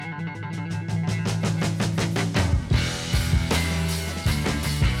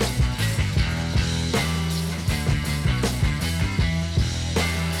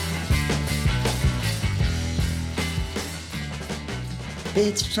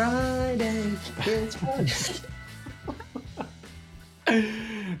It's Friday. It's Friday.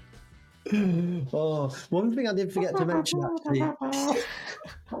 Oh, one thing I did forget to mention, actually.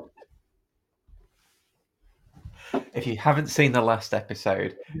 If you haven't seen the last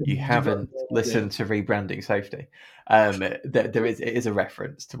episode, you haven't listened to Rebranding Safety. It is a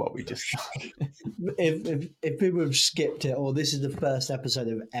reference to what we just done. If people have skipped it, or this is the first episode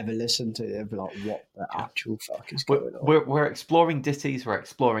they've ever listened to, they'll be like, "What the actual fuck is going on?" We're exploring ditties. We're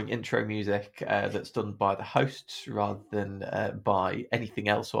exploring intro music that's done by the hosts rather than by anything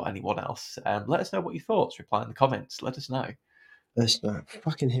else or anyone else. Let us know what your thoughts. Reply in the comments. Let us know. Let's know.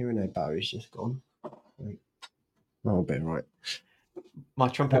 Fucking hearing aid battery's just gone. I'll be right. My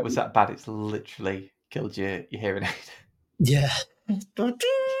trumpet was that bad; it's literally killed your hearing aid. Yeah. One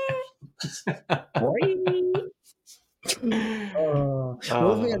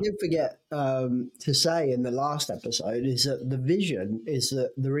thing I did forget to say in the last episode is that the vision is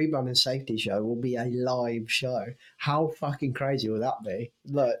that the Rebranding Safety Show will be a live show. How fucking crazy will that be?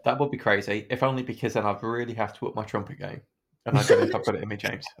 Look, that would be crazy, if only because then I'd really have to up my trumpet game. And I don't know if I've got it in me,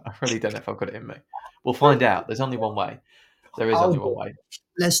 James. I really don't know if I've got it in me. We'll find out. There's only one way. There is only one way.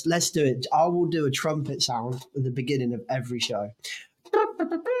 Let's do it. I will do a trumpet sound at the beginning of every show.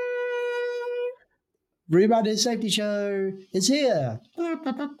 Rebranding Safety Show is here.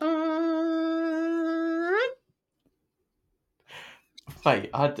 Mate,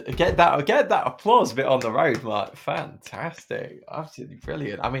 I'd get that applause bit on the road, Mark. Fantastic. Absolutely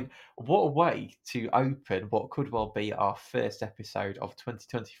brilliant. I mean, what a way to open what could well be our first episode of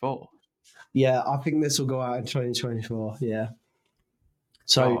 2024. Yeah, I think this will go out in 2024. Yeah.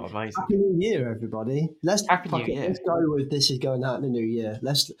 So, amazing. Happy New Year, everybody. Happy New Year. Let's go with this is going out in the new year.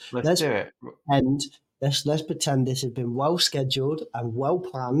 Let's do it. And let's pretend this has been well scheduled and well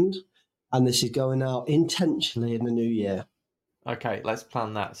planned, and this is going out intentionally in the new year. Okay, let's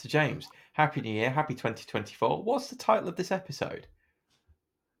plan that. So, James, Happy New Year, Happy 2024. What's the title of this episode?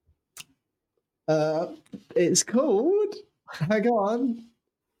 It's called... Hang on.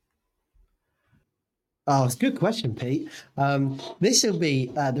 Oh, it's a good question, Pete. This will be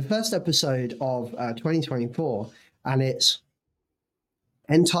the first episode of 2024, and it's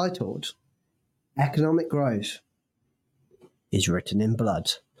entitled Economic Growth is Written in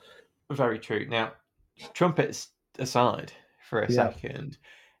Blood. Very true. Now, trumpets aside for a second,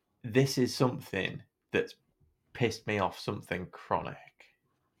 this is something that's pissed me off, something chronic.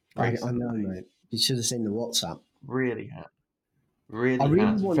 I know, mate. You should have seen the WhatsApp. Really has. I really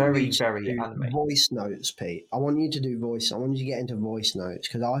want very, you to very do animated. voice notes, Pete. I want you to do voice. I want you to get into voice notes,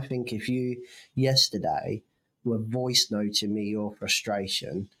 because I think if you yesterday were voice noting me your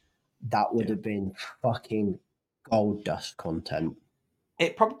frustration, that would have been fucking gold dust content.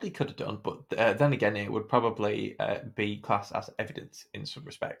 It probably could have done, but then again, it would probably be classed as evidence in some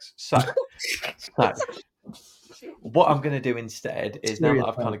respects. So what I'm going to do instead is, now that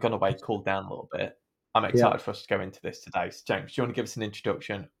I've kind of gone away, cooled down a little bit, I'm excited for us to go into this today. So, James, do you want to give us an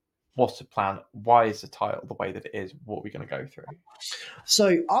introduction? What's the plan? Why is the title the way that it is? What are we going to go through?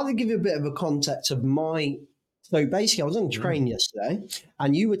 So I'll give you a bit of a context of my... So basically, I was on a train yesterday,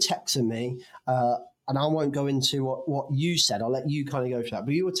 and you were texting me, and I won't go into what you said. I'll let you kind of go for that.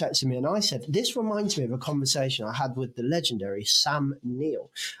 But you were texting me, and I said, this reminds me of a conversation I had with the legendary Sam Neill,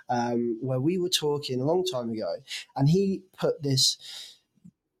 where we were talking a long time ago, and he put this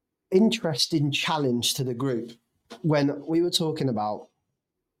interesting challenge to the group when we were talking about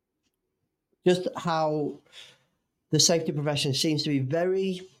just how the safety profession seems to be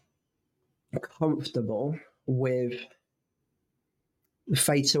very comfortable with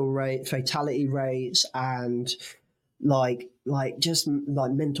fatality rates and like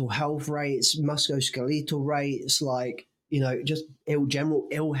mental health rates, musculoskeletal rates, just general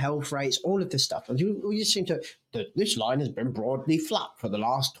ill health rates, all of this stuff. And you just seem to, this line has been broadly flat for the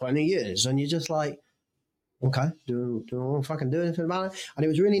last 20 years. And you're just like, okay, do I want to fucking do anything about it? And it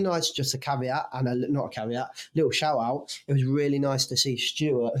was really nice, just a caveat, and not a caveat, little shout out. It was really nice to see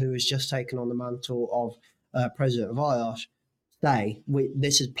Stuart, who has just taken on the mantle of president of IOSH, say,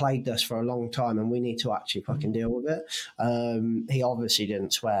 this has plagued us for a long time and we need to actually fucking deal with it. He obviously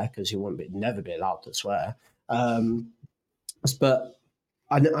didn't swear because he never be allowed to swear. But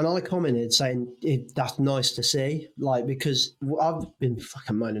I commented saying that's nice to see, because I've been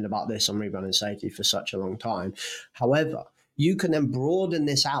fucking moaning about this on Rebranding Safety for such a long time. However, you can then broaden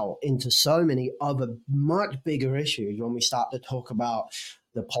this out into so many other much bigger issues when we start to talk about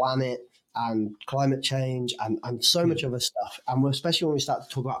the planet, and climate change and so much other stuff. And especially when we start to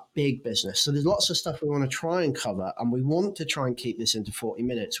talk about big business. So there's lots of stuff we want to try and cover, and we want to try and keep this into 40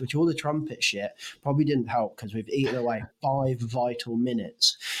 minutes, which all the trumpet shit probably didn't help because we've eaten away 5 vital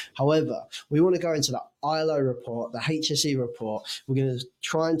minutes. However, we want to go into the ILO report, the HSE report. We're going to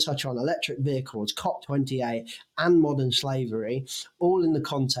try and touch on electric vehicles, COP28, and modern slavery, all in the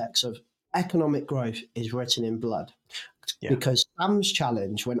context of economic growth is written in blood. Yeah. Because Sam's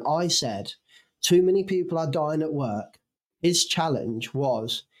challenge, when I said too many people are dying at work, his challenge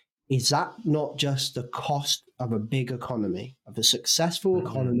was, is that not just the cost of a big economy, of a successful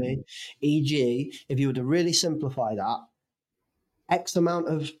economy? E.g., if you were to really simplify that, X amount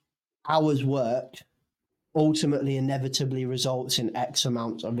of hours worked ultimately inevitably results in X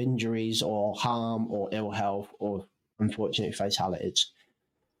amount of injuries or harm or ill health or unfortunate fatalities.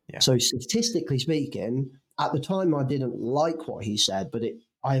 Yeah. So statistically speaking, at the time I didn't like what he said, but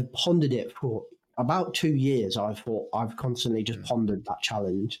I have pondered it for about 2 years. I've constantly just pondered that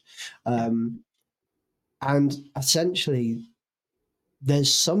challenge. And essentially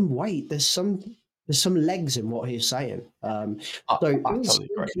there's some weight, there's some legs in what he's saying. So I is totally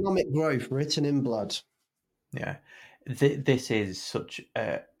agree. economic growth written in blood? Yeah, this is such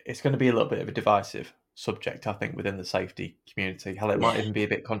it's going to be a little bit of a divisive subject, I think, within the safety community. Hell, it might even be a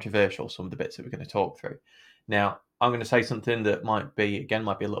bit controversial, some of the bits that we're going to talk through. Now, I'm going to say something that might be a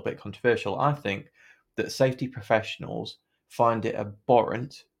little bit controversial. I think that safety professionals find it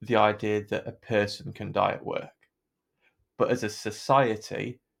abhorrent, the idea that a person can die at work. But as a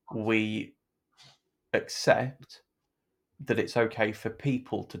society, we accept that it's okay for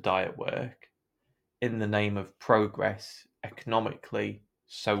people to die at work in the name of progress, economically,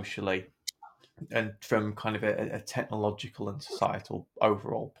 socially, and from kind of a technological and societal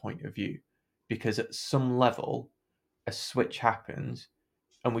overall point of view. Because at some level, a switch happens,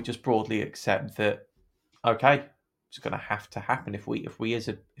 and we just broadly accept that, okay, it's going to have to happen if we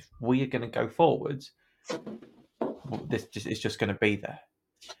are going to go forwards. It's just going to be there.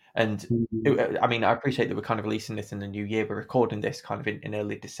 And I mean, I appreciate that we're kind of releasing this in the new year. We're recording this kind of in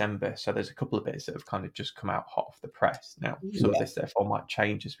early December, so there's a couple of bits that have kind of just come out hot off the press. Now, some of this therefore might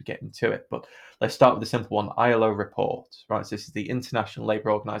change as we get into it, but let's start with the simple one: ILO report. Right, so this is the International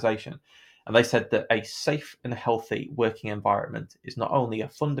Labour Organization, and they said that a safe and healthy working environment is not only a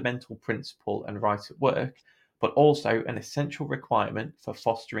fundamental principle and right at work, but also an essential requirement for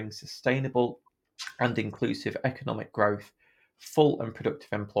fostering sustainable and inclusive economic growth, full and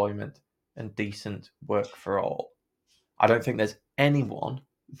productive employment, and decent work for all. I don't think there's anyone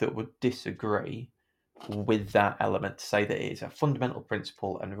that would disagree with that element to say that it is a fundamental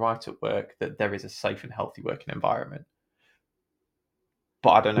principle and right at work that there is a safe and healthy working environment.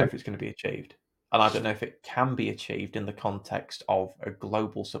 But I don't know if it's going to be achieved. And I don't know if it can be achieved in the context of a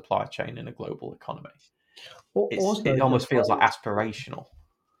global supply chain and a global economy. Also, It almost feels like aspirational.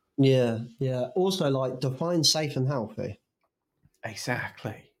 yeah. Also, like, define safe and healthy.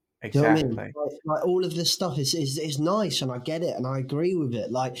 Exactly. Do you know what I mean? Exactly. Like all of this stuff is nice, and I get it, and I agree with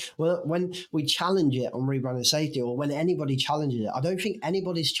it. Like when we challenge it on rebranding safety, or when anybody challenges it, I don't think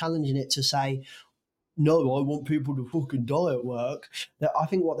anybody's challenging it to say, no, I want people to fucking die at work. I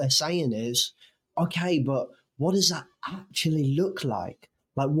think what they're saying is, okay, but what does that actually look like?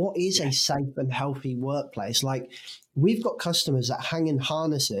 Like, what is a safe and healthy workplace? Like, we've got customers that hang in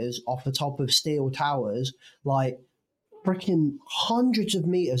harnesses off the top of steel towers, like freaking hundreds of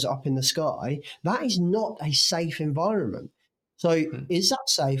meters up in the sky. That is not a safe environment. So, is that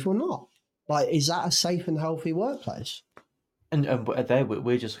safe or not? Like, is that a safe and healthy workplace? And there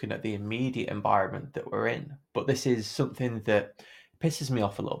we're just looking at the immediate environment that we're in. But this is something that pisses me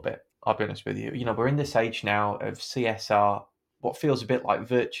off a little bit. I'll be honest with you. You know, we're in this age now of CSR, what feels a bit like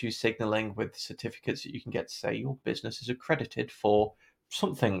virtue signaling with certificates that you can get to say your business is accredited for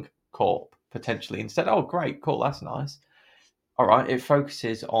something corp potentially. Instead, oh great, cool, that's nice. All right, it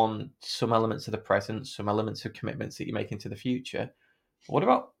focuses on some elements of the present, some elements of commitments that you're making to the future. What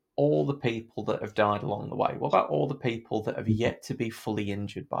about all the people that have died along the way? What about all the people that have yet to be fully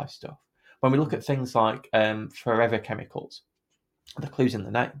injured by stuff? When we look at things like forever chemicals, the clues in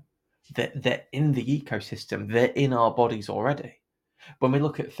the name, they're in the ecosystem, they're in our bodies already. When we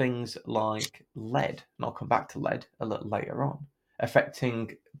look at things like lead, and I'll come back to lead a little later on,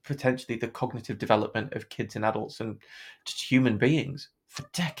 affecting potentially the cognitive development of kids and adults and just human beings for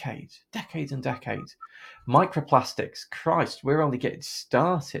decades and decades. Microplastics, Christ, we're only getting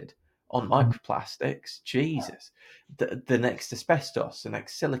started on microplastics. Jesus. The next asbestos, the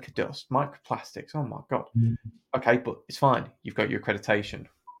next silica dust, microplastics. Oh my God. Okay, but it's fine. You've got your accreditation.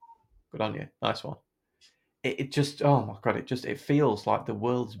 Good on you. Nice one. it just, oh my God, it feels like the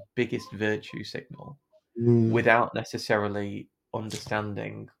world's biggest virtue signal Mm. without necessarily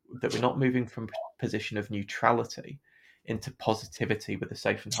understanding that we're not moving from a position of neutrality into positivity with a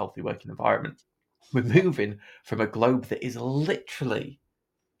safe and healthy working environment. We're moving from a globe that is literally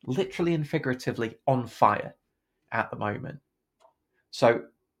and figuratively on fire at the moment. So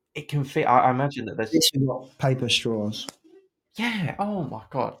it can feel, I imagine that At there's, least we've got paper straws. yeah, oh my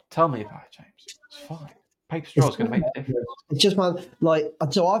God, tell me about it, James. It's fine. Paper straw It's is going to make the difference. it's just man, like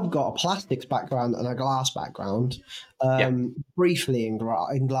so. I've got a plastics background and a glass background, Yeah. briefly in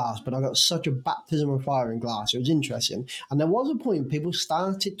glass, but I got such a baptism of fire in glass. It was interesting, and there was a point people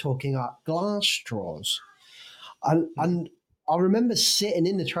started talking about glass straws. And, Mm. and I remember sitting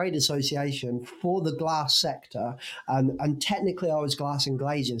in the trade association for the glass sector, and technically I was glass and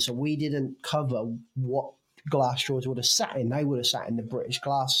glazing, so we didn't cover what glass straws would have sat in. They would have sat in the British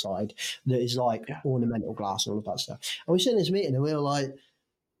glass side that is like Yeah. ornamental glass and all of that stuff. And we sit in this meeting and we were like,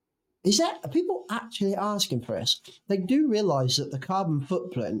 are people actually asking for this? They do realise that the carbon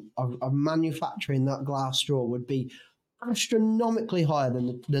footprint of manufacturing that glass straw would be astronomically higher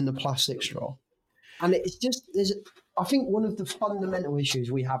than the plastic straw. And it's just there's I think one of the fundamental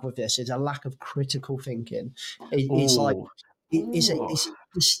issues we have with this is a lack of critical thinking. It's like Oh, it's a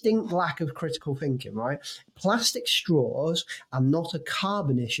distinct lack of critical thinking, right? Plastic straws are not a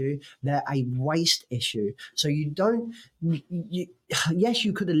carbon issue; they're a waste issue. So you don't, you, yes,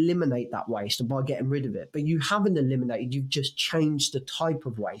 you could eliminate that waste by getting rid of it, but you haven't eliminated. You've just changed the type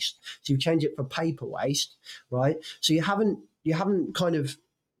of waste. So you change it for paper waste, right? So you haven't kind of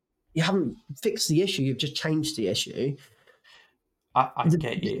you haven't fixed the issue, you've just changed the issue. I The,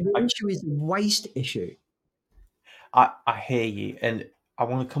 get the, you. the issue is the waste issue. I hear you, and I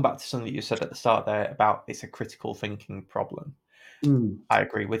want to come back to something that you said at the start there about it's a critical thinking problem. Mm. I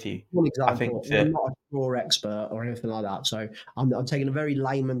agree with you. One I think example, I'm that, not a straw expert or anything like that, so I'm taking a very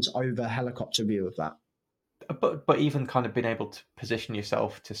layman's over helicopter view of that. but even kind of being able to position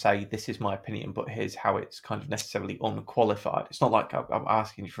yourself to say this is my opinion, but here's how it's kind of necessarily unqualified. It's not like I'm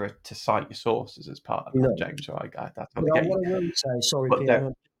asking you to cite your sources as part of that, No. James. So I But totally get what you. I will say, sorry, But Peter, there,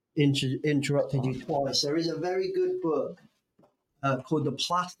 I've interrupted you twice. There is a very good book called The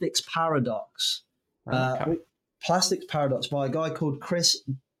Plastics Paradox. Uh, okay, Plastics Paradox by a guy called Chris.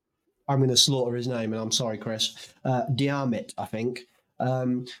 I'm going to slaughter his name, and I'm sorry, Chris. Diarmit, I think.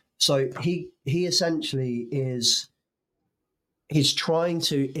 So he essentially is he's trying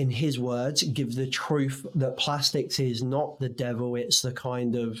to, in his words, give the truth that plastics is not the devil; it's the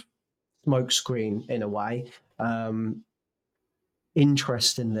kind of smokescreen in a way.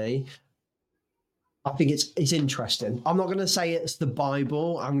 Interestingly, I think it's interesting. I'm not going to say it's the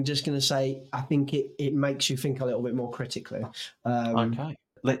Bible. I'm just going to say I think it makes you think a little bit more critically. Um, okay.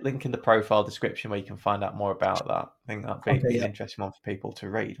 Link in the profile description where you can find out more about that. I think that'd okay, be an yeah. interesting one for people to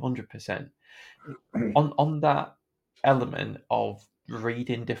read. 100%. On that element of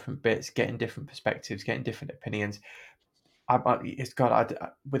reading different bits, getting different perspectives, getting different opinions, it's God.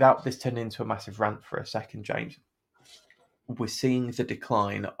 Without this turning into a massive rant for a second, James, we're seeing the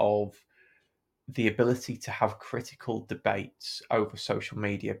decline of the ability to have critical debates over social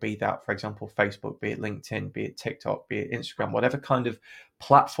media, be that, for example, Facebook, be it LinkedIn, be it TikTok, be it Instagram, whatever kind of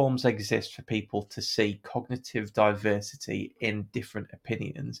platforms exist for people to see cognitive diversity in different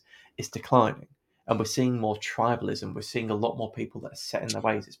opinions, is declining. And we're seeing more tribalism. We're seeing a lot more people that are set in their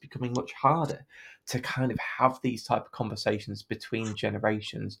ways. It's becoming much harder to kind of have these type of conversations between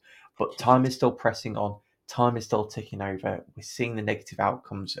generations. But time is still pressing on. Time is still ticking over. We're seeing the negative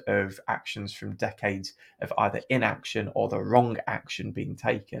outcomes of actions from decades of either inaction or the wrong action being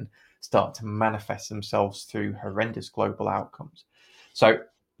taken start to manifest themselves through horrendous global outcomes. So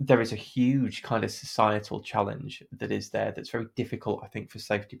there is a huge kind of societal challenge that is there that's very difficult, I think, for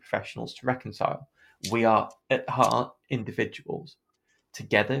safety professionals to reconcile. We are at heart individuals.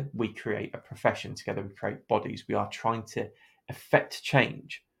 Together, we create a profession. Together, we create bodies. We are trying to affect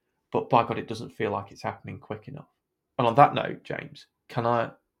change, but by God, it doesn't feel like it's happening quick enough. And on that note, James, can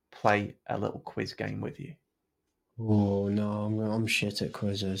I play a little quiz game with you? Oh no, I'm shit at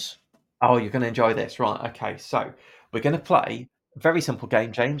quizzes. Oh, you're going to enjoy this, right? Okay, so we're going to play a very simple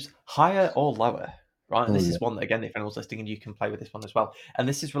game, James. Higher or lower, right? And Oh this no. is one that, again, if anyone's listening, and you can play with this one as well. And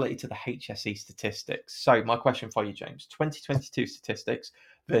this is related to the HSE statistics. So, my question for you, James: 2022 statistics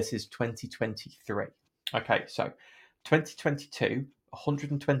versus 2023. Okay, so 2022,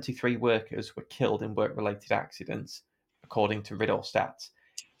 123 workers were killed in work-related accidents, according to Riddle Stats.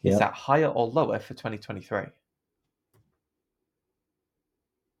 Is Yep. that higher or lower for 2023?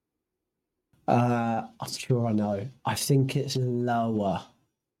 I'm sure I know. I think it's lower.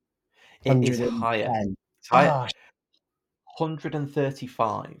 It is higher. 110. Higher, Ah,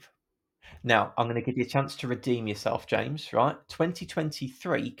 135. Now, I'm going to give you a chance to redeem yourself, James, right?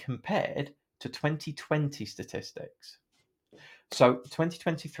 2023 compared to 2020 statistics. So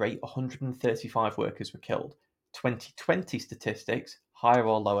 2023, 135 workers were killed. 2020 statistics, higher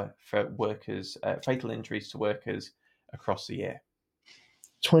or lower for workers, fatal injuries to workers across the year.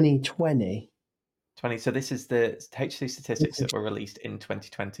 2020. 20. So this is the HC statistics that were released in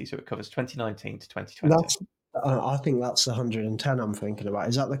 2020. So it covers 2019 to 2020. That's. I think that's the 110 I'm thinking about.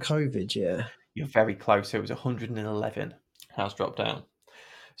 Is that the COVID year? You're very close. So it was 111. Has dropped down.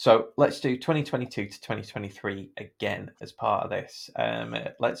 So let's do 2022 to 2023 again as part of this.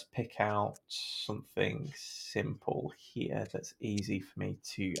 Let's pick out something simple here that's easy for me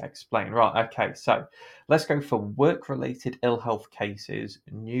to explain. Right, okay, so let's go for work-related ill health cases,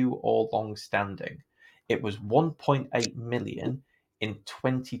 new or long-standing. It was 1.8 million in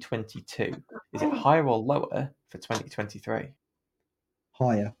 2022. Is it higher or lower for 2023?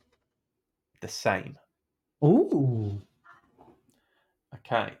 Higher. The same. Ooh.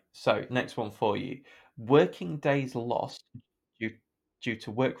 Okay, so next one for you. Working days lost due, due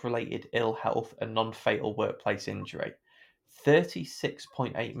to work-related ill health and non-fatal workplace injury.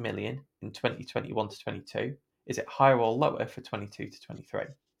 36.8 million in 2021 to 22. Is it higher or lower for 22 to 23?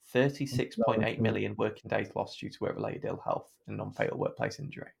 36.8 million working days lost due to work-related ill health and non-fatal workplace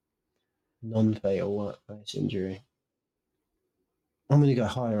injury. Non-fatal workplace injury. I'm going to go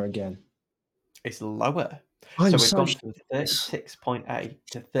higher again. It's lower. I'm So we've so gone from 36.8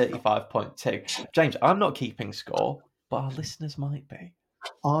 to 35.2. James, I'm not keeping score, but our listeners might be.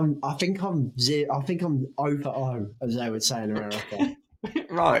 I think I'm zero. I think I'm over O, as they would say in America.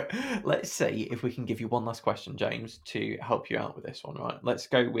 Right. Let's see if we can give you one last question, James, to help you out with this one. Right. Let's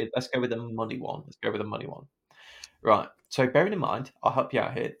go with a money one. Let's go with a money one. Right. So bearing in mind, I'll help you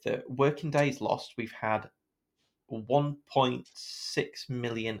out here. The working days lost, we've had 1.6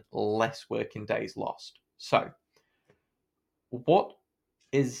 million less working days lost. So what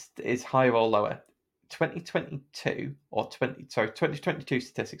is higher or lower? 2022 or 2022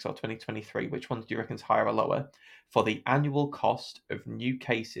 statistics or 2023, which one do you reckon is higher or lower for the annual cost of new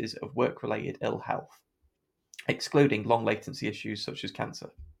cases of work-related ill health, excluding long latency issues such as cancer?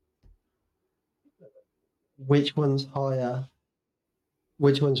 Which one's higher?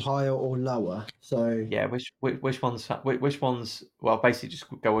 Which one's higher or lower? So, Yeah, which one's well, basically just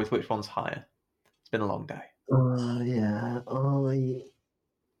go with which one's higher. It's been a long day. yeah, I'm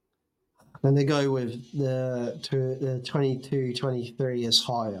going to go with the 22, 23 is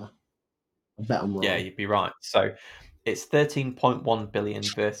higher. I bet I'm Yeah, wrong. you'd be right. So it's 13.1 billion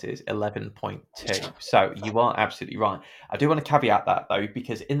versus 11.2. So you are absolutely right. I do want to caveat that though,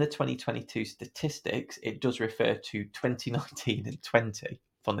 because in the 2022 statistics, it does refer to 2019 and 20,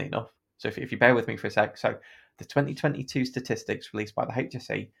 funnily enough. So if you bear with me for a sec. So the 2022 statistics released by the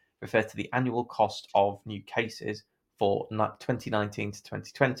HSE refer to the annual cost of new cases for 2019 to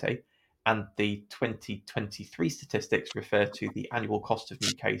 2020. And the 2023 statistics refer to the annual cost of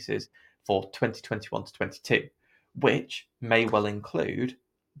new cases for 2021 to 22, which may well include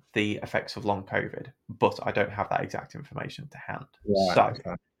the effects of long COVID, but I don't have that exact information to hand. Right. So,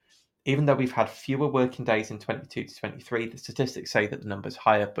 Okay. even though we've had fewer working days in 22 to 23, the statistics say that the number's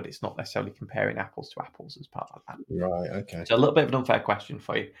higher, but it's not necessarily comparing apples to apples as part of that. Right. Okay. So, a little bit of an unfair question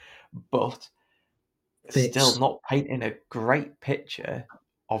for you, but still Fix. not painting a great picture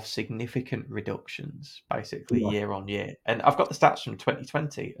of significant reductions basically Yeah. year on year. And I've got the stats from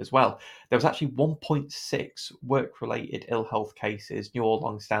 2020 as well. There was actually 1.6 work related ill health cases, new or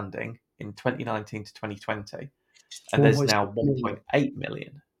long standing, in 2019 to 2020. And there's 1.6 now million. 1.8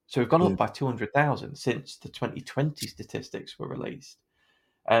 million. So we've gone Yeah. up by 200,000 since the 2020 statistics were released.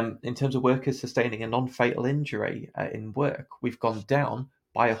 In terms of workers sustaining a non-fatal injury in work, we've gone down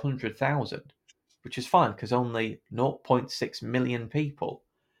by 100,000, which is fine because only 0.6 million people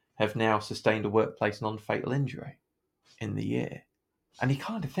have now sustained a workplace non-fatal injury in the year. And you're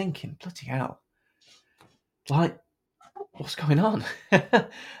kind of thinking, bloody hell, like, what's going on?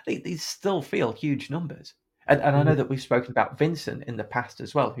 These still feel huge numbers. And I know that we've spoken about Vincent in the past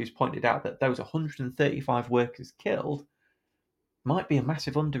as well, who's pointed out that those 135 workers killed might be a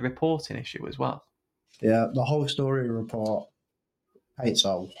massive underreporting issue as well. Yeah. The whole story report paints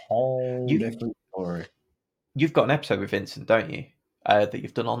a whole You different story. you've got an episode with Vincent, don't you? That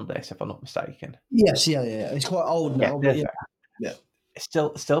you've done on this, if I'm not mistaken. Yes. Yeah. Yeah. It's quite old Yeah, now, but yeah. perfect. Yeah.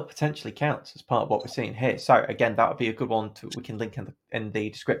 It still potentially counts as part of what we're seeing here. So again, that would be a good one to we can link in the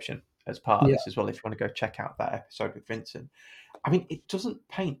description as part of Yeah. this as well if you want to go check out that episode with Vincent. I mean, it doesn't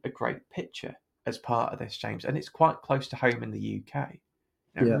paint a great picture as part of this, James, and it's quite close to home in the UK.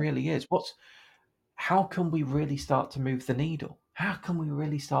 It Yeah. really is. how can we really start to move the needle? How can we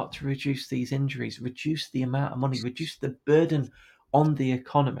really start to reduce these injuries, reduce the amount of money, reduce the burden on the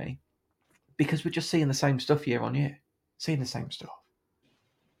economy? Because we're just seeing the same stuff year on year, seeing the same stuff.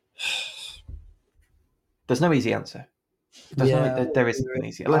 There's no easy answer. Yeah, There isn't an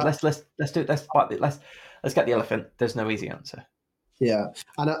easy. Let's do it. Let's get the elephant. There's no easy answer. yeah,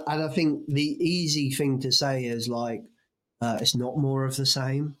 and I think the easy thing to say is like, it's not more of the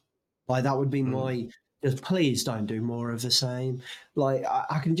same. Like that would be my, just please don't do more of the same. Like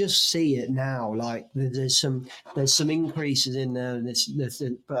I can just see it now. Like there's some increases in there, and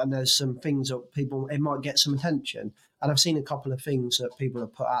there's some things that people, it might get some attention. And I've seen a couple of things that people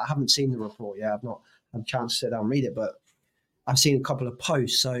have put out. I haven't seen the report yet. I've not had a chance to sit down and read it, but I've seen a couple of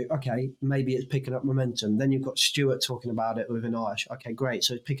posts. So, okay, maybe it's picking up momentum. Then you've got Stuart talking about it with an Irish. Okay, great.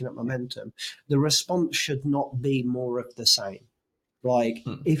 So it's picking up momentum. The response should not be more of the same. Like,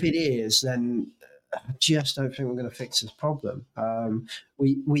 if it is, then I just don't think we're going to fix this problem. I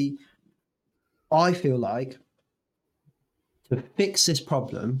feel like to fix this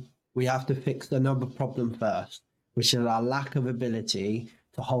problem, we have to fix the number problem first, which is our lack of ability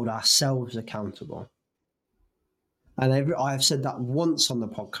to hold ourselves accountable. And I've said that once on the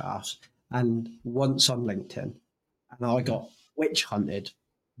podcast and once on LinkedIn, and I got witch hunted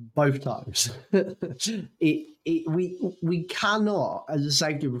both times. We cannot, as a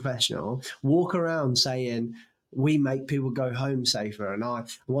safety professional, walk around saying we make people go home safer, and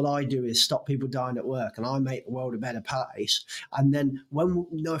what I do is stop people dying at work, and I make the world a better place. And then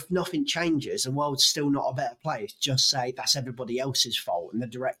if nothing changes, the world's still not a better place, just say that's everybody else's fault, and the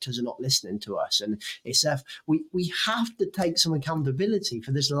directors are not listening to us. And we have to take some accountability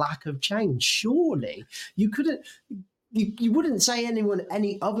for this lack of change. Surely you couldn't. You wouldn't say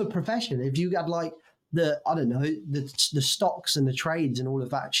any other profession if you had like the stocks and the trades and all of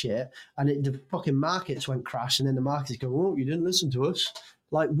that shit, and the fucking markets went crash, and then the markets go, oh, you didn't listen to us.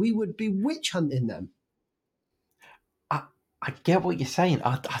 Like we would be witch hunting them. I get what you're saying.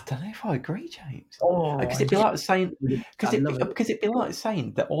 I don't know if I agree, James. Oh, Because it'd be like saying because it'd be like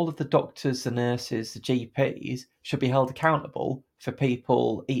saying that all of the doctors, the nurses, the GPs should be held accountable for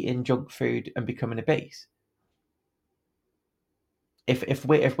people eating junk food and becoming obese. If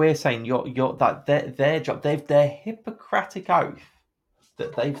we're saying you're that their job, their Hippocratic oath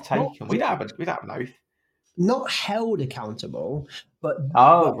that they've taken, we don't have an oath. not held accountable, but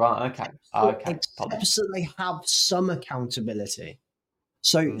Oh right, okay, apologies. except they have some accountability.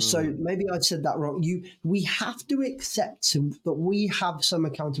 So maybe I'd said that wrong. We have to accept that we have some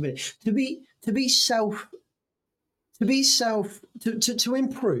accountability to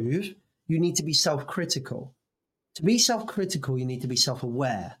improve. You need to be self-critical. To be self-critical, you need to be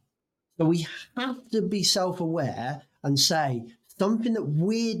self-aware. So we have to be self-aware and say something that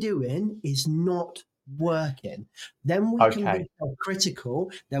we're doing is not working. Then we can be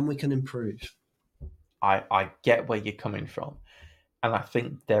self-critical. Then we can improve. I get where you're coming from. And I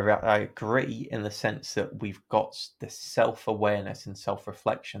think I agree in the sense that we've got the self-awareness and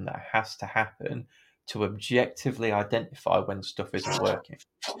self-reflection that has to happen to objectively identify when stuff isn't working.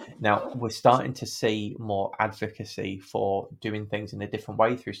 Now, we're starting to see more advocacy for doing things in a different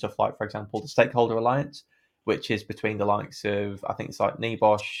way through stuff like, for example, the Stakeholder Alliance, which is between the likes of, I think it's like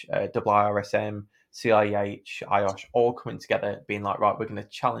NEBOSH, IRSM, CIH, IOSH, all coming together, being like, right, we're going to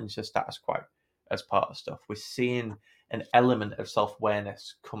challenge the status quo as part of stuff. We're seeing an element of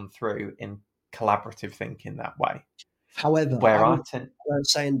self-awareness come through in collaborative thinking that way. However, I'm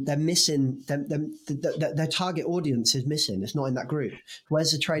saying they're missing. Their target audience is missing. It's not in that group.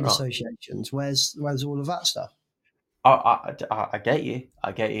 Where's the trade associations? Where's all of that stuff? I get you,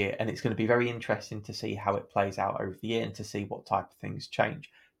 and it's going to be very interesting to see how it plays out over the year and to see what type of things change.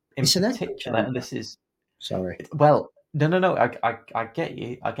 In particular, and this is sorry. Well, no. I get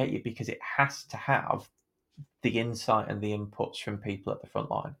you because it has to have the insight and the inputs from people at the front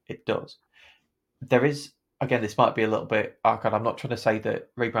line. It does. There is, again, this might be a little bit, I'm not trying to say that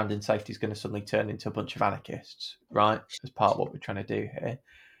rebranding safety is going to suddenly turn into a bunch of anarchists, right? As part of what we're trying to do here.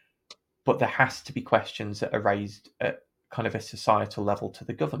 But there has to be questions that are raised at kind of a societal level to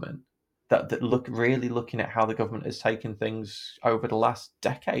the government that looking at how the government has taken things over the last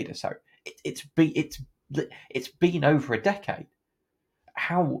decade or so. It's been over a decade.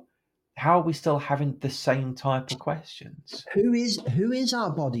 How are we still having the same type of questions? Who is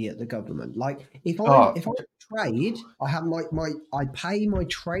our body at the government? Like if I trade, I have I pay my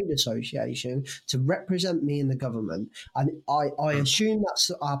trade association to represent me in the government, and I assume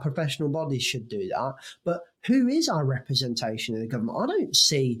that's our professional bodies should do that. But who is our representation in the government? I don't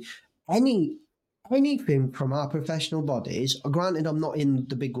see anything from our professional bodies. Granted, I'm not in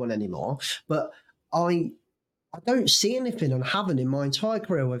the big one anymore, but I don't see anything and haven't in my entire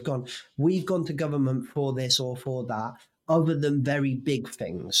career. We've gone to government for this or for that, other than very big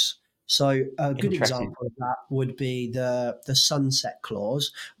things. So a good Interesting. example of that would be the sunset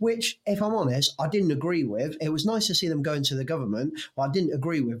clause, which, if I'm honest, I didn't agree with. It was nice to see them going to the government, but I didn't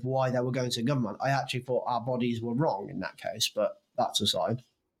agree with why they were going to government. I actually thought our bodies were wrong in that case, but that's aside.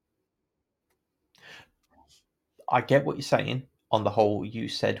 I get what you're saying. On the whole, you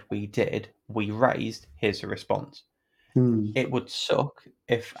said we did. We raised. Here's a response. Hmm. It would suck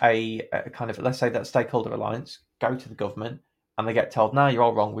if a kind of, let's say, that stakeholder alliance go to the government and they get told, no, you're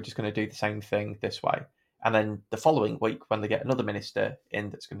all wrong. We're just going to do the same thing this way. And then the following week, when they get another minister in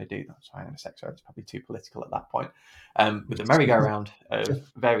that's going to do that, sorry, I'm a sector, it's probably too political at that point, with the merry-go-round of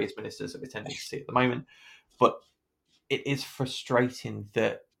various ministers that we're tending to see at the moment. But it is frustrating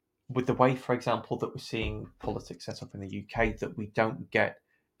that with the way, for example, that we're seeing politics set up in the UK, that we don't get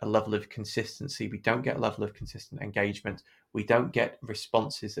a level of consistency, we don't get a level of consistent engagement, we don't get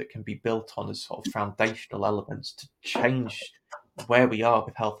responses that can be built on as sort of foundational elements to change where we are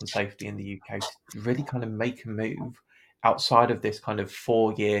with health and safety in the UK, to really kind of make a move outside of this kind of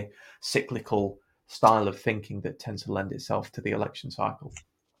 4 year cyclical style of thinking that tends to lend itself to the election cycle.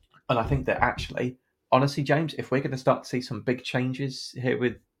 And I think that actually, honestly, James, if we're going to start to see some big changes here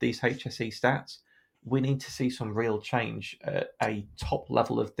with these HSE stats, we need to see some real change at a top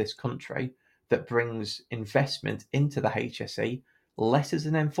level of this country that brings investment into the HSE, less as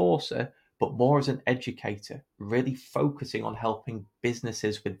an enforcer, but more as an educator, really focusing on helping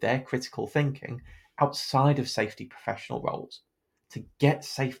businesses with their critical thinking outside of safety professional roles to get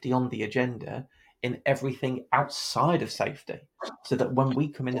safety on the agenda in everything outside of safety, so that when we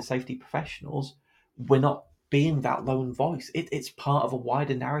come in as safety professionals, we're not being that lone voice. It's part of a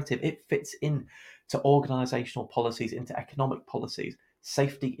wider narrative. It fits in to organizational policies, into economic policies.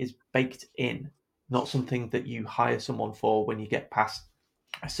 Safety is baked in, not something that you hire someone for when you get past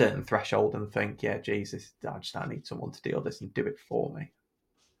a certain threshold and think, yeah, Jesus, I need someone to deal with this and do it for me.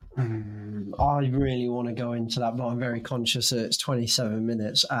 I really want to go into that, but I'm very conscious that it's 27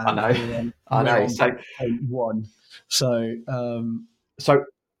 minutes I and know, I we're know. on point one. So, So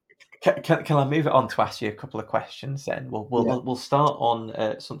can I move it on to ask you a couple of questions then? yeah, We'll start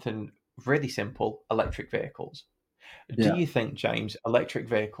on something really simple: electric vehicles. Do yeah. you think, James, electric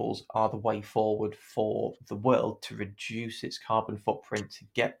vehicles are the way forward for the world to reduce its carbon footprint, to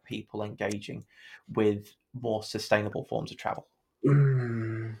get people engaging with more sustainable forms of travel?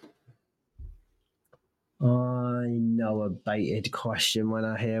 Mm, I know a baited question when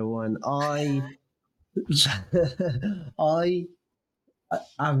I hear one. I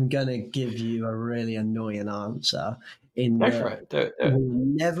I'm gonna give you a really annoying answer in Go for that it. Do it. Do we're it.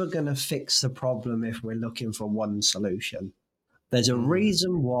 never gonna fix the problem if we're looking for one solution. There's a Mm,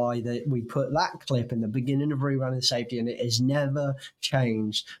 reason why that we put that clip in the beginning of Rebranding Safety, and it has never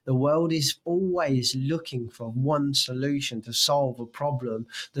changed. The world is always looking for one solution to solve a problem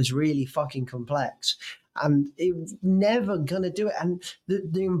that's really fucking complex. And it's never going to do it. And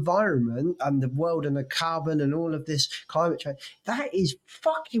the environment and the world and the carbon and all of this climate change, that is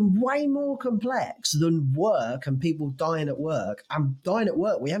fucking way more complex than work and people dying at work. And dying at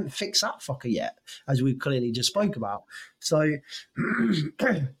work, we haven't fixed that fucker yet, as we clearly just spoke about. So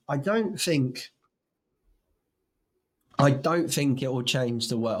I don't think it will change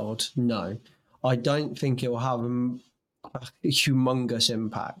the world. No, I don't think it will have a humongous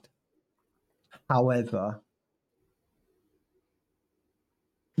impact. However,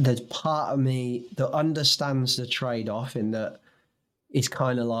 there's part of me that understands the trade-off in that it's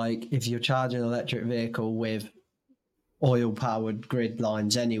kind of like if you're charging an electric vehicle with oil-powered grid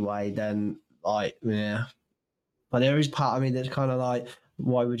lines anyway, then like yeah. But there is part of me that's kind of like,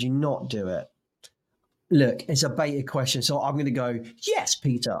 why would you not do it? Look, it's a baited question, so I'm going to go, yes,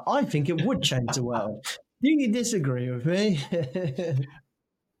 Peter, I think it would change the world. Do you disagree with me?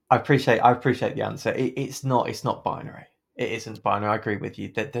 I appreciate the answer. It's not binary. It isn't binary. I agree with you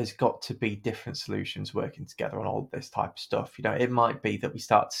that there's got to be different solutions working together on all this type of stuff. You know, it might be that we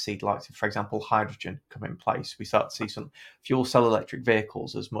start to see the likes of, for example, hydrogen come in place. We start to see some fuel cell electric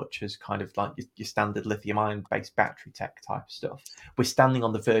vehicles as much as kind of like your standard lithium ion based battery tech type stuff. We're standing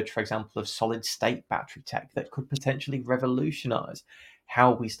on the verge, for example, of solid state battery tech that could potentially revolutionize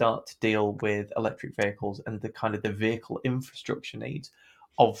how we start to deal with electric vehicles and the kind of the vehicle infrastructure needs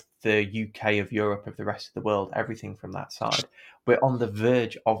of the UK, of Europe, of the rest of the world, everything from that side. We're on the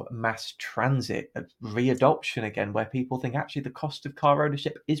verge of mass transit readoption again, where people think actually the cost of car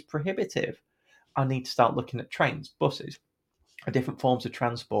ownership is prohibitive. I need to start looking at trains, buses, different forms of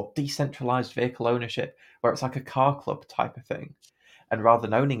transport, decentralized vehicle ownership, where it's like a car club type of thing. And rather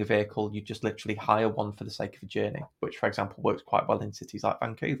than owning a vehicle, you just literally hire one for the sake of a journey, which, for example, works quite well in cities like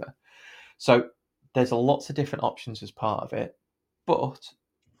Vancouver. So there's lots of different options as part of it. But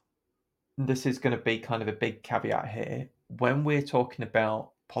this is going to be kind of a big caveat here. When we're talking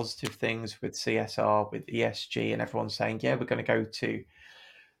about positive things with CSR, with ESG, and everyone's saying, yeah, we're going to go to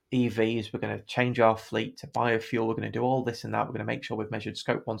EVs, we're going to change our fleet to biofuel, we're going to do all this and that, we're going to make sure we've measured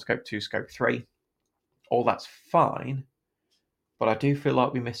scope 1, scope 2, scope 3. All that's fine. But I do feel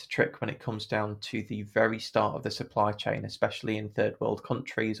like we miss a trick when it comes down to the very start of the supply chain, especially in third world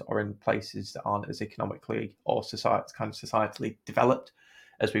countries or in places that aren't as economically or societally developed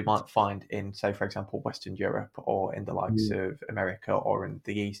as we might find in, say, for example, Western Europe or in the likes of America or in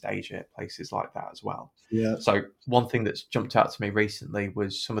the East Asia, places like that as well. Yeah. So one thing that's jumped out to me recently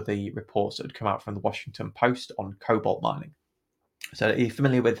was some of the reports that had come out from the Washington Post on cobalt mining. So are you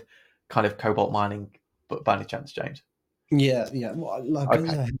familiar with kind of cobalt mining, but by any chance, James? Yeah, yeah. Well, like as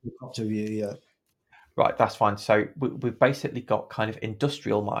Okay. a helicopter view, yeah. Right, that's fine. So we've basically got kind of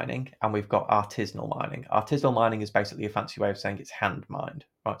industrial mining and we've got artisanal mining. Artisanal mining is basically a fancy way of saying it's hand mined,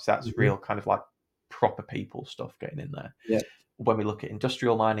 right? So that's real kind of like proper people stuff getting in there. Yeah. When we look at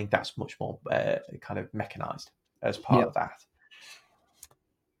industrial mining, that's much more kind of mechanized as part Yeah. of that.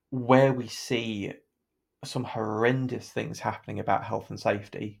 Where we see some horrendous things happening about health and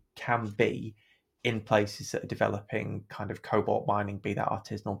safety can be in places that are developing kind of cobalt mining, be that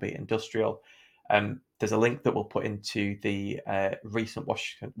artisanal, be it industrial. There's a link that we'll put into the recent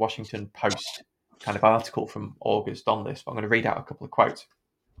Washington Post kind of article from August on this, but I'm going to read out a couple of quotes.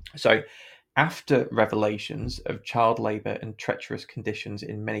 So, after revelations of child labour and treacherous conditions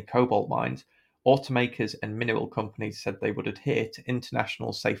in many cobalt mines, automakers and mineral companies said they would adhere to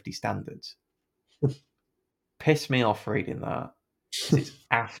international safety standards. Piss me off reading that because it's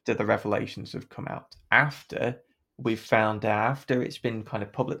after the revelations have come out, after we've found out, after it's been kind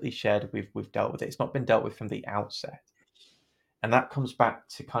of publicly shared, we've dealt with it. It's not been dealt with from the outset, and that comes back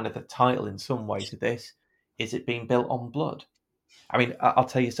to kind of the title in some ways of this: is it being built on blood? I mean, I'll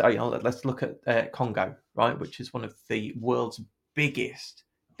tell you. So, let's look at Congo, right, which is one of the world's biggest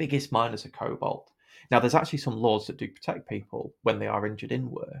miners of cobalt. Now, there's actually some laws that do protect people when they are injured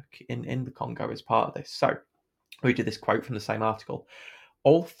in work in the Congo as part of this. So we do this quote from the same article.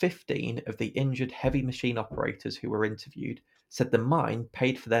 All 15 of the injured heavy machine operators who were interviewed said the mine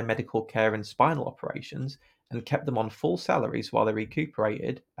paid for their medical care and spinal operations and kept them on full salaries while they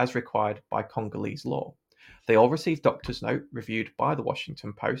recuperated as required by Congolese law. They all received doctor's note reviewed by the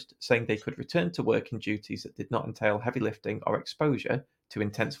Washington Post saying they could return to work in duties that did not entail heavy lifting or exposure to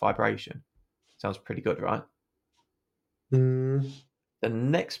intense vibration. Sounds pretty good, right? Mm. The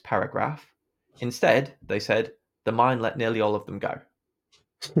next paragraph, instead, they said the mine let nearly all of them go.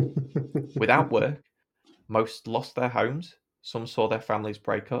 Without work, most lost their homes, some saw their families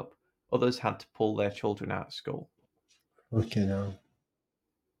break up, others had to pull their children out of school. Okay, now.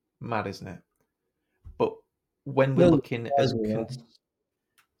 Mad, isn't it? But when we're No, looking at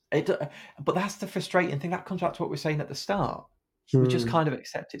but that's the frustrating thing. That comes back to what we we're saying at the start. We just kind of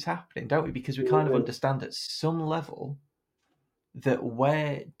accept it's happening, don't we? Because we kind of understand at some level that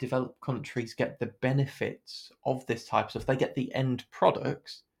where developed countries get the benefits of this type of stuff, they get the end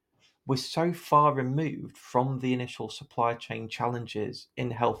products. We're so far removed from the initial supply chain challenges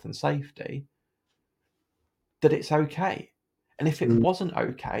in health and safety that it's okay. And if it wasn't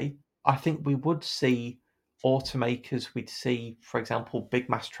okay, I think we would see automakers, we'd see, for example, big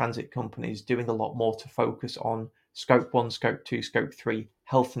mass transit companies doing a lot more to focus on scope 1, scope 2, scope 3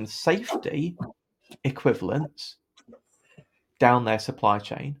 health and safety equivalents down their supply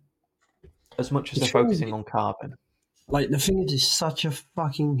chain as much as they're focusing on carbon. Like the thing is, it's such a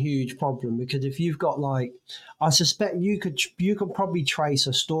fucking huge problem because if you've got like, I suspect you could probably trace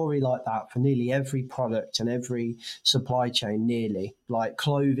a story like that for nearly every product and every supply chain. Nearly like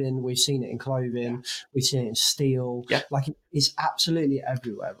clothing, we've seen it in clothing, we've seen it in steel. Yeah. Like it's absolutely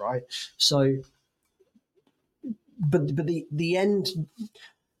everywhere, right? So, but the end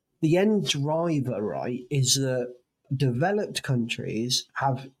driver, right, is that developed countries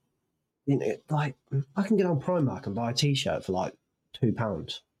have, you know, like I can get on Primark and buy a T-shirt for like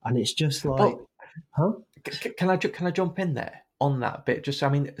 £2, and it's just like, But huh? can I jump in there on that bit? Just, I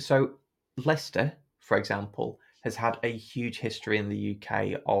mean, so Leicester, for example, has had a huge history in the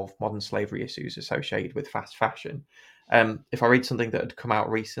UK of modern slavery issues associated with fast fashion. If I read something that had come out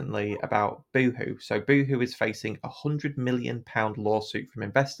recently about Boohoo, so Boohoo is facing £100 million lawsuit from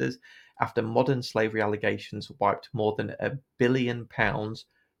investors after modern slavery allegations wiped more than £1 billion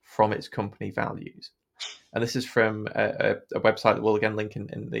from its company values. And this is from a website that we'll again link in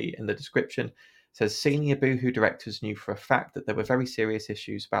the description. says senior Boohoo directors knew for a fact that there were very serious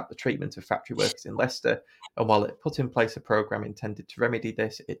issues about the treatment of factory workers in Leicester, and while it put in place a program intended to remedy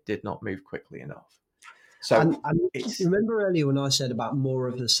this, it did not move quickly enough. So And it's remember earlier when I said about more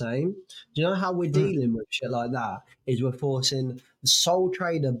of the same? Do you know how we're mm, dealing with shit like that? Is we're forcing the sole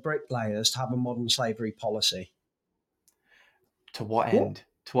trader bricklayers to have a modern slavery policy. to what What? end?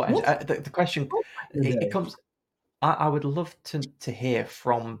 To what end? What? The question What are they it gonna do? comes. I would love to hear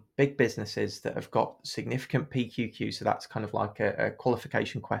from big businesses that have got significant PQQ. So that's kind of like a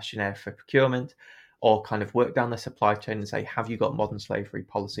qualification questionnaire for procurement, or kind of work down the supply chain and say, have you got modern slavery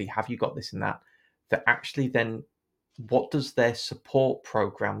policy? Have you got this and that? That actually then, what does their support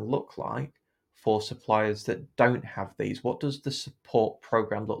program look like for suppliers that don't have these? What does the support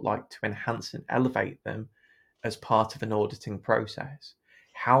program look like to enhance and elevate them as part of an auditing process?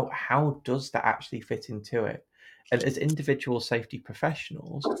 How does that actually fit into it? And as individual safety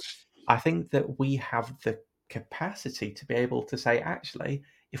professionals, I think that we have the capacity to be able to say, actually,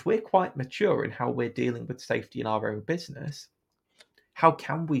 if we're quite mature in how we're dealing with safety in our own business, how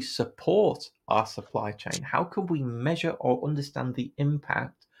can we support our supply chain? How can we measure or understand the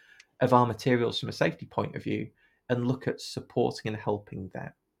impact of our materials from a safety point of view and look at supporting and helping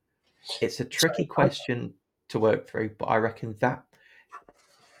them? It's a So tricky I, question to work through, but I reckon that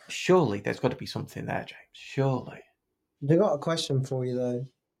surely there's got to be something there, James. Surely. I got a question for you though.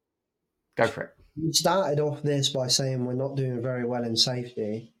 Go for it. We started off this by saying we're not doing very well in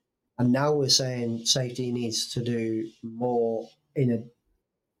safety, and now we're saying safety needs to do more in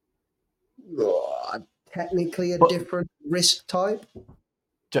technically a But different risk type.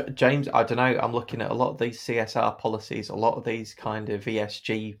 James, I don't know. I'm looking at a lot of these CSR policies, a lot of these kind of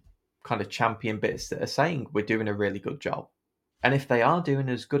ESG kind of champion bits that are saying we're doing a really good job. And if they are doing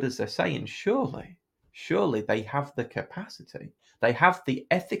as good as they're saying, surely they have the capacity, they have the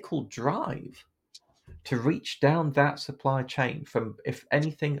ethical drive to reach down that supply chain from, if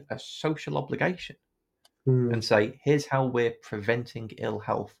anything, a social obligation Hmm. and say, here's how we're preventing ill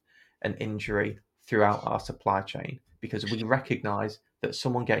health and injury throughout our supply chain, because we recognize that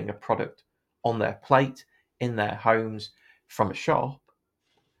someone getting a product on their plate in their homes from a shop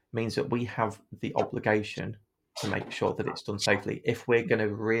means that we have the obligation to make sure that it's done safely if we're going to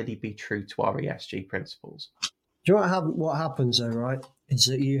really be true to our ESG principles. Do you know what happens though, right? Is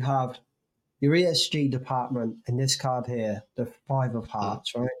that you have your ESG department in this card here, the five of Mm,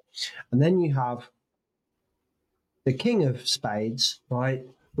 hearts, right? And then you have the king of spades, right?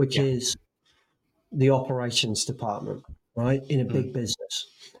 Which yeah. is the operations department, right? In a Mm. big business.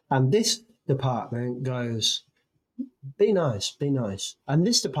 And this department goes, be nice, be nice. And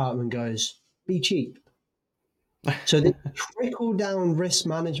this department goes, be cheap. So the trickle down risk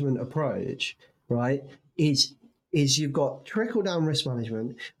management approach, right, is you've got trickle down risk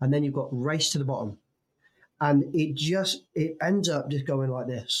management and then you've got race to the bottom. And it ends up just going like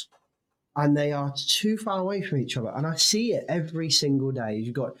this. And they are too far away from each other. And I see it every single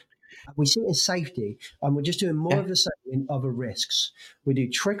day. We see it in safety, and we're just doing more Yeah. of the same in other risks. We do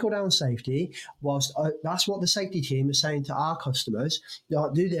trickle down safety, whilst that's what the safety team is saying to our customers: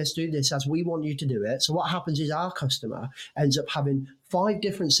 "Like, do this as we want you to do it." So what happens is our customer ends up having five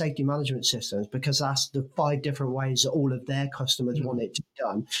different safety management systems because that's the five different ways that all of their customers Mm. want it to be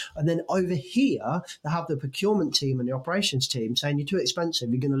done. And then over here, they have the procurement team and the operations team saying, "You're too expensive.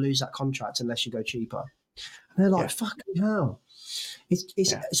 You're going to lose that contract unless you go cheaper." And they're like, Yeah. "Fucking hell." It's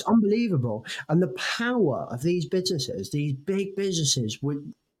Yeah. it's unbelievable, and the power of these businesses, these big businesses,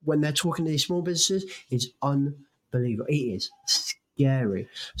 when they're talking to these small businesses, is unbelievable. It is scary.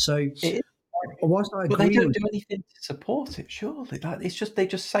 So, It is. whilst I But they agree don't with, do anything to support it, surely. Like, it's just they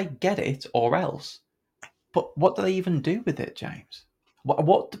just say get it or else. But what do they even do with it, James?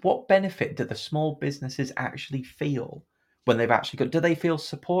 What benefit do the small businesses actually feel when they've actually got? Do they feel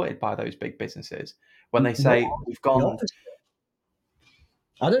supported by those big businesses when they no, say we've the gone? opposite.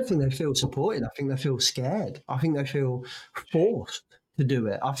 I don't think they feel supported. I think they feel scared. I think they feel forced to do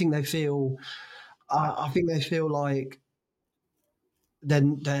it. I think they feel. Wow. I think they feel like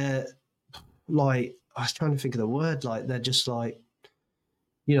then they're like. I was trying to think of the word. Like they're just like,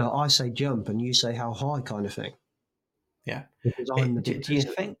 I say jump and you say how high kind of thing Yeah. because I'm the big Do you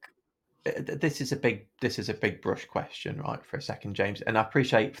business. think this is a big brush question, right? For a second, James, and I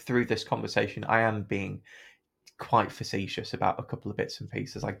appreciate through this conversation I am being quite facetious about a couple of bits and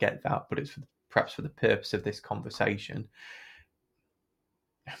pieces. I get that, but it's perhaps for the purpose of this conversation.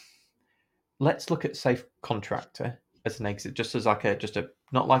 Let's look at safe contractor as an exit, just as like just a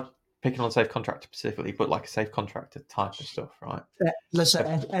not like picking on safe contractor specifically, but like a safe contractor type of stuff, right? Let's say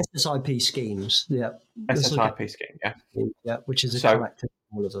A SSIP schemes. Yeah. Let's look at SSIP scheme, yeah. yeah, which is a So collective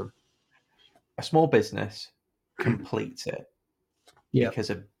of all of them. a small business completes it Yeah. because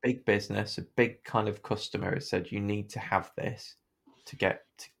a big business, a big kind of customer has said you need to have this to get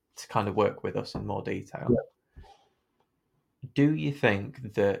to kind of work with us in more detail. Yeah. Do you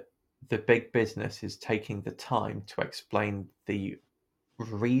think that the big business is taking the time to explain the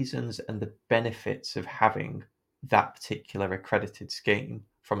reasons and the benefits of having that particular accredited scheme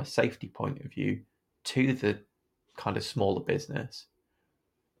from a safety point of view to the kind of smaller business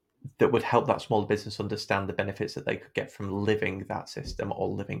that would help that smaller business understand the benefits that they could get from living that system or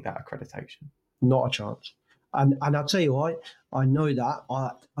living that accreditation? Not a chance. And I'll tell you what, I know that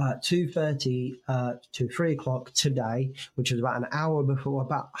at 2:30 to 3 o'clock today, which was about an hour before,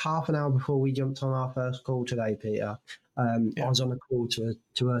 about half an hour before we jumped on our first call today, Peter. I Yeah. was on a call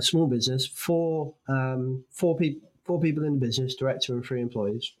to a small business, four people in the business, director and three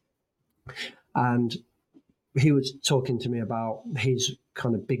employees, and he was talking to me about his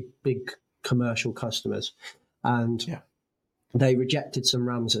kind of big commercial customers, and Yeah. they rejected some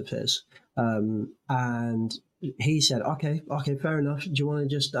RAMs of his. And he said, okay, fair enough. Do you want to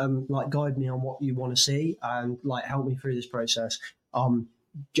just like guide me on what you want to see and like help me through this process? I'm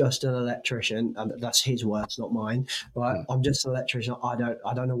just an electrician, and that's his words, not mine. Right? Mm. I'm just an electrician. I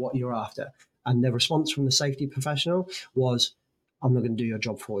don't know what you're after. And the response from the safety professional was, I'm not going to do your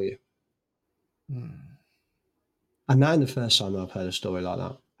job for you. Mm. And that ain't the first time I've heard a story like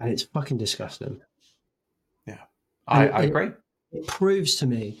that. And it's fucking Yeah. disgusting. Yeah. And I agree. it proves to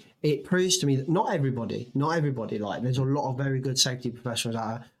me that not everybody, like there's a lot of very good safety professionals out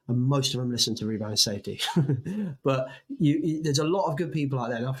there, and most of them listen to Rebranding Safety. But there's a lot of good people out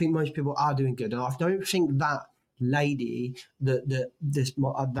there, and I think most people are doing good. And I don't think that lady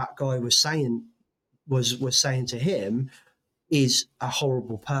that guy was saying was saying to him is a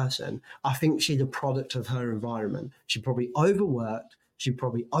horrible person. I think she's a product of her environment. She probably overworked, she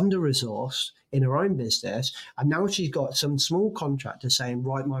probably under resourced in her own business, and now she's got some small contractor saying,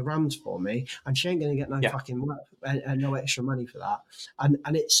 "Write my RAMs for me," and she ain't going to get no Yeah. fucking work and no extra money for that. And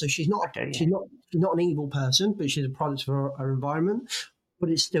it's so she's I not get you. she's not an evil person, but she's a product of her environment. But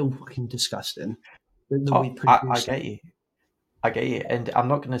it's still fucking disgusting that we Oh, I produce it. get you. I get you. And I'm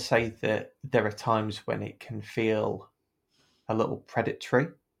not going to say that there are times when it can feel a little predatory,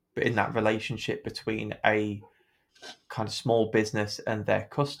 but in that relationship between a kind of small business and their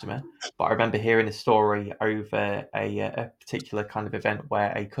customer. But I remember hearing a story over a particular kind of event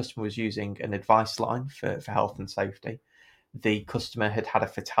where a customer was using an advice line for health and safety. The customer had had a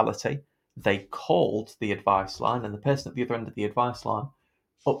fatality. They called the advice line, and the person at the other end of the advice line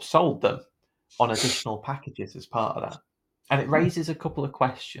upsold them on additional packages as part of that. And it raises a couple of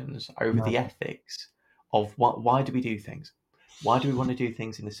questions over the No. ethics of why do we do things? Why do we want to do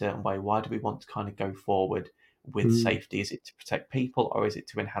things in a certain way? Why do we want to kind of go forward with Mm, safety? Is it to protect people or is it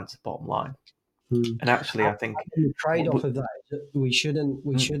to enhance the bottom line? mm. And actually, I think And the trade-off w- of that is that we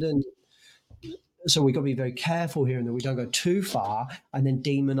mm, shouldn't. So we've got to be very careful here and that we don't go too far and then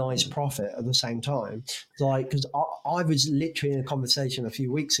demonize mm, profit at the same time. Like, because I was literally in a conversation a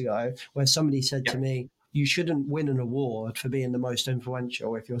few weeks ago where somebody said yeah, to me, you shouldn't win an award for being the most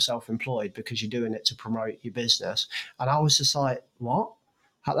influential if you're self-employed because you're doing it to promote your business. And I was just like, what?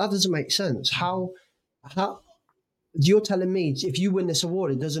 That doesn't make sense. How you're telling me if you win this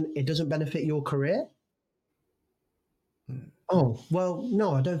award, it doesn't benefit your career? mm, Oh, well,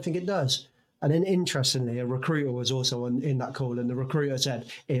 no, I don't think it does. And then interestingly, a recruiter was also in that call, and the recruiter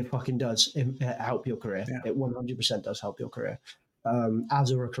said, it fucking does help your career. yeah, It 100% does help your career.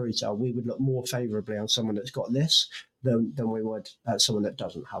 As a recruiter, we would look more favorably on someone that's got this than we would at someone that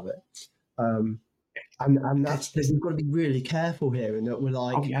doesn't have it. Um, and this, we've got to be really careful here, in that we're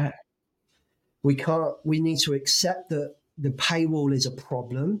oh like, yeah, we need to accept that the paywall is a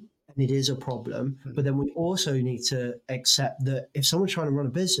problem, and it is a problem, mm, but then we also need to accept that if someone's trying to run a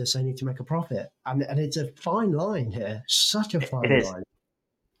business, they need to make a profit, and it's a fine line here, such a it fine is. line.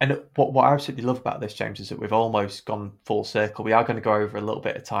 And what I absolutely love about this, James, is that we've almost gone full circle. We are going to go over a little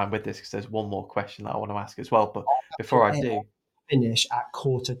bit of time with this because there's one more question that I want to ask as well. But before I To do, finish at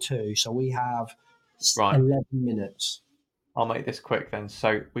 1:45, so we have right, 11 minutes. I'll make this quick then.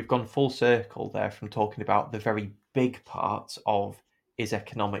 So we've gone full circle there from talking about the very big parts of is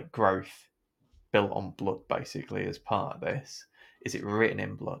economic growth built on blood, basically, as part of this? Is it written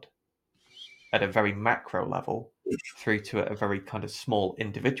in blood at a very macro level through to a very kind of small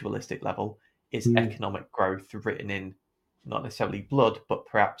individualistic level? Is Mm, economic growth written in not necessarily blood, but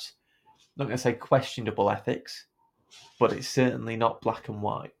perhaps not going to say questionable ethics, but it's certainly not black and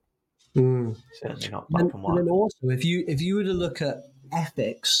white. mm. Certainly not But black and then white. also, if you were to look at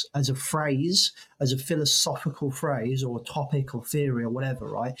ethics as a phrase, as a philosophical phrase or topic or theory or whatever,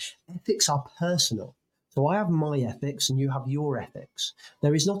 right? Ethics are personal. So I have my ethics and you have your ethics.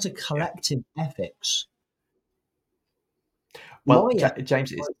 There is not a Yeah. collective ethics. Well, My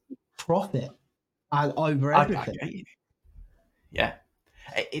James, it's profit and over I everything. get you. Yeah.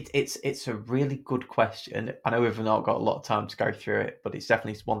 It's a really good question. I know we've not got a lot of time to go through it, but it's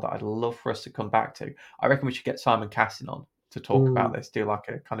definitely one that I'd love for us to come back to. I reckon we should get Simon Cassin on to talk about Mm, this, do like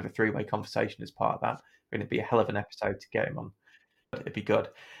a kind of a three-way conversation as part of that. Going to be a hell of an episode to get him on. But it'd be good.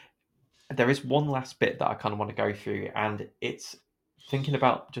 There is one last bit that I kind of want to go through, and it's thinking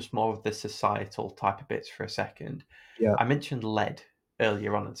about just more of the societal type of bits for a second. yeah. I mentioned lead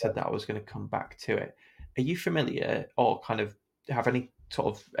earlier on and said that I was going to come back to it. Are you familiar or kind of have any sort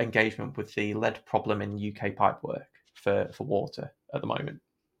of engagement with the lead problem in UK pipework for water at the moment?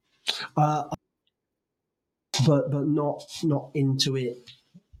 Uh, but not into it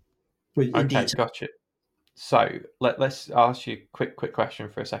in Okay, detail. gotcha. So let's ask you a quick question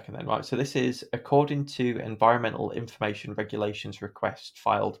for a second then, right? So this is according to Environmental Information Regulations request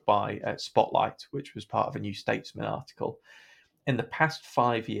filed by Spotlight, which was part of a New Statesman article. In the past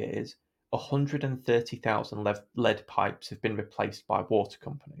 5 years, 130,000 lead pipes have been replaced by water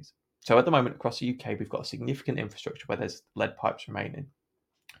companies. So at the moment across the UK, we've got a significant infrastructure where there's lead pipes remaining.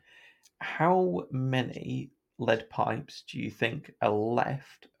 How many lead pipes do you think are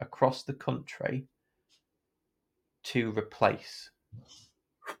left across the country to replace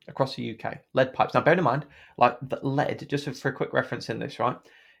across the UK? Lead pipes. Now, bear in mind, like the lead, just for a quick reference in this, right,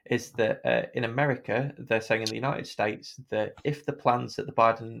 is that in America, they're saying in the United States that if the plans that the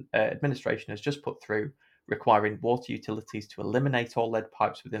Biden administration has just put through requiring water utilities to eliminate all lead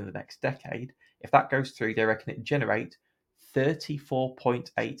pipes within the next decade, if that goes through, they reckon it generate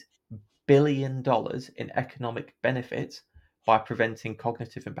 $34.8 billion in economic benefits by preventing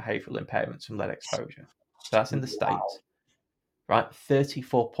cognitive and behavioral impairments from lead exposure. So that's in the States, right?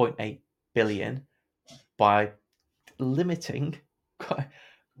 34.8 billion by limiting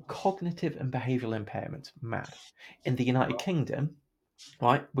cognitive and behavioral impairment. Mad. In the United Kingdom,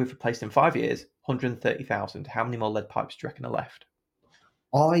 right, we've replaced in 5 years 130,000. How many more lead pipes do you reckon are left?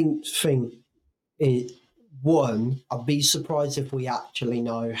 I think it. One, I'd be surprised if we actually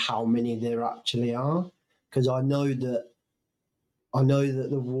know how many there actually are, because I know that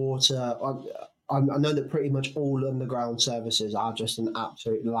the water. I know that pretty much all underground services are just an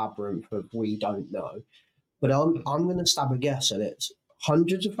absolute labyrinth of we don't know. But I'm going to stab a guess at it's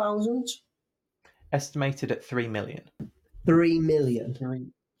hundreds of thousands, Estimated at 3 million. 3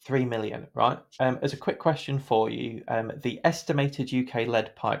 million. 3 million, right? As a quick question for you, the estimated UK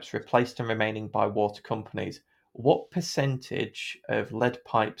lead pipes replaced and remaining by water companies, what percentage of lead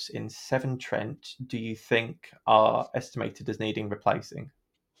pipes in Severn Trent do you think are estimated as needing replacing?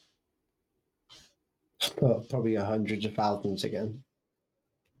 Oh, probably hundreds of thousands again.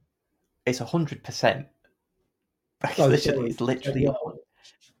 It's 100%. Oh, It's sorry. So literally what?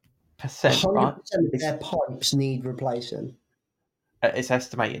 100%, right? 100% of It's their pipes need replacing. it's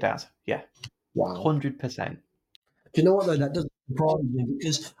estimated as, yeah, Wow. 100%. Do you know what though? That doesn't surprise me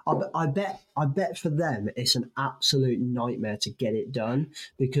because I bet for them it's an absolute nightmare to get it done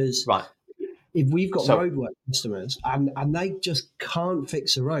because Right. if we've got So, roadwork customers and they just can't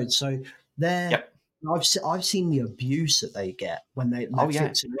fix the road, so they're yep. I've seen the abuse that they get when they're Oh, yeah.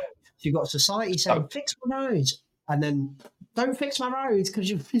 fixing roads. So you've got society saying So, fix my roads and then don't fix my roads because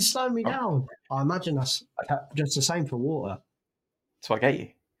you've been slowing me right. down. I imagine that's just the same for water. So I get you,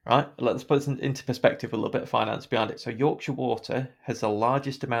 right? Let's put this into perspective with a little bit of finance behind it. So Yorkshire Water has the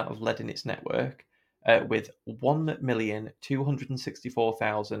largest amount of lead in its network, with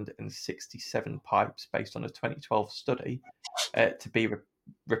 1,264,067 pipes based on a 2012 study to be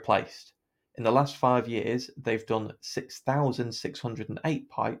replaced. In the last 5 years, they've done 6,608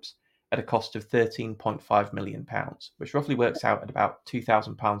 pipes at a cost of £13.5 million, which roughly works out at about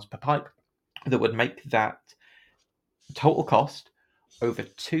 £2,000 per pipe. That would make that total cost over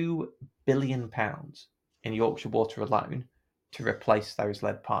 £2 billion in Yorkshire Water alone to replace those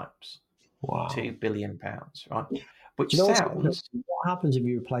lead pipes. Wow. £2 billion, right? Which Do you know sounds what happens if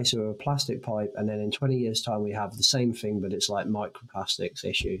you replace it with a plastic pipe and then in 20 years' time we have the same thing, but it's like microplastics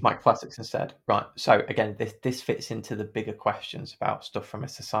issue? microplastics instead, right? So again, this fits into the bigger questions about stuff from a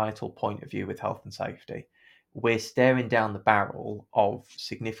societal point of view with health and safety. We're staring down the barrel of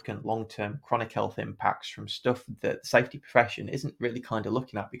significant long-term chronic health impacts from stuff that the safety profession isn't really kind of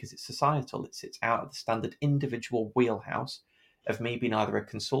looking at because it's societal. It sits out of the standard individual wheelhouse of me being either a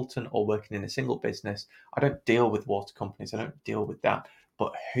consultant or working in a single business. I don't deal with water companies. I don't deal with that.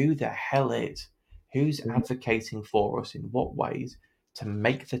 But who the hell is? Who's advocating for us in what ways to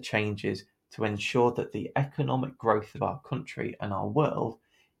make the changes to ensure that the economic growth of our country and our world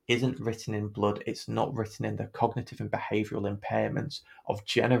isn't written in blood. It's not written in the cognitive and behavioural impairments of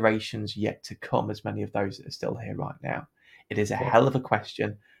generations yet to come, as many of those that are still here right now. It is a hell of a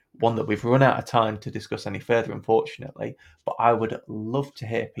question, one that we've run out of time to discuss any further, unfortunately, but I would love to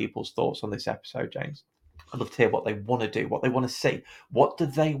hear people's thoughts on this episode, James. I'd love to hear what they want to do, what they want to see. What do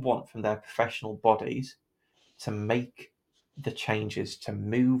they want from their professional bodies to make the changes, to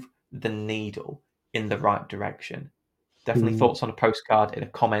move the needle in the right direction? Definitely Mm. thoughts on a postcard, in a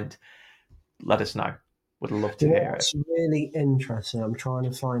comment. Let us know. Would love to You know hear it. what's really interesting? I'm trying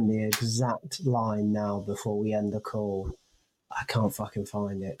to find the exact line now before we end the call. I can't fucking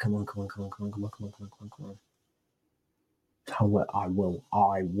find it. Come on, come on, come on, come on, come on, come on, come on, come on, come on.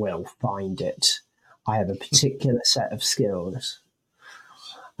 I will find it. I have a particular set of skills.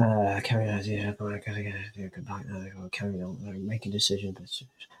 Carry on, carry on, making decisions.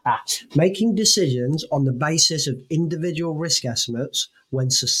 Making decisions on the basis of individual risk estimates when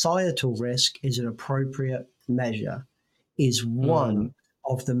societal risk is an appropriate measure is one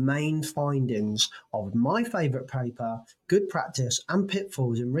of the main findings of my favourite paper, Good Practice and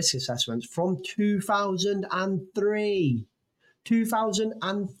Pitfalls in Risk Assessments from 2003.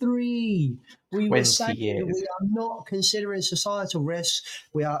 2003. We were 20 saying that years. we are not considering societal risks.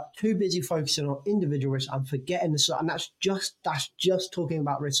 We are too busy focusing on individual risks and forgetting the, and that's just talking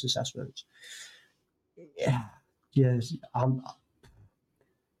about risk assessments. Yeah. Yes.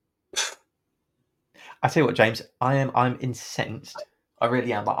 I tell you what, James, I'm incensed. I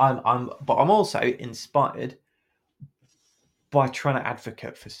really am. But I'm also inspired by trying to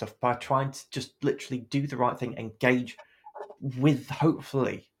advocate for stuff, by trying to just literally do the right thing, engage with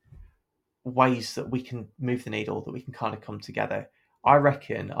hopefully ways that we can move the needle, that we can kind of come together. I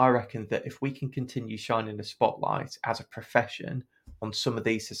reckon that if we can continue shining the spotlight as a profession on some of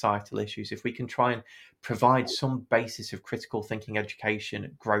these societal issues, if we can try and provide some basis of critical thinking,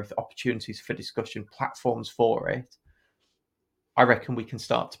 education, growth, opportunities for discussion, platforms for it, I reckon we can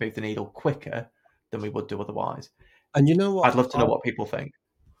start to move the needle quicker than we would do otherwise. And you know I'd what? love to know what people think.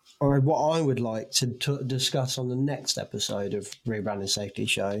 Or what I would like to discuss on the next episode of Rebranding Safety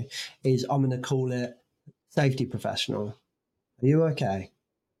Show is I'm going to call it Safety Professional. Are you okay?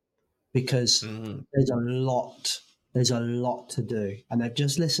 Because there's a lot to do. And they've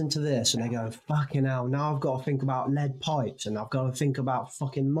just listened to this and they go, fucking hell, now I've got to think about lead pipes and I've got to think about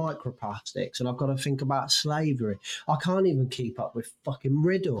fucking microplastics and I've got to think about slavery. I can't even keep up with fucking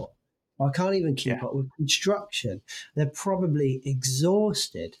Riddle. I can't even keep up with construction. They're probably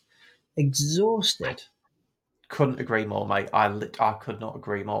exhausted. Couldn't agree more, mate. I could not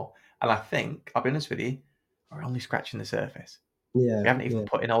agree more. And I think, I'll be honest with you, we're only scratching the surface. Yeah, We haven't even yeah,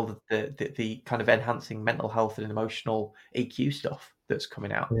 put in all the kind of enhancing mental health and emotional EQ stuff that's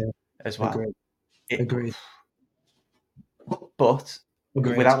coming out yeah. as well. Agreed. But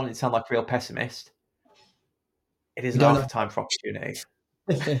Agreed. without wanting to sound like a real pessimist, it is We an don't awful know. time for opportunity.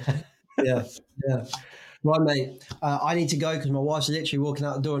 Yeah, yeah. Right, mate. I need to go because my wife's literally walking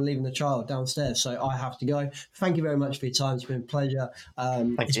out the door and leaving the child downstairs. So I have to go. Thank you very much for your time. It's been a pleasure.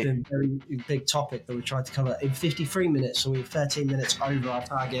 Thank It's you. been a very big topic that we tried to cover in 53 minutes. So we're 13 minutes over our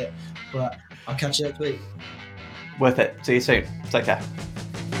target. But I'll catch you next week. Worth it. See you soon. Take care.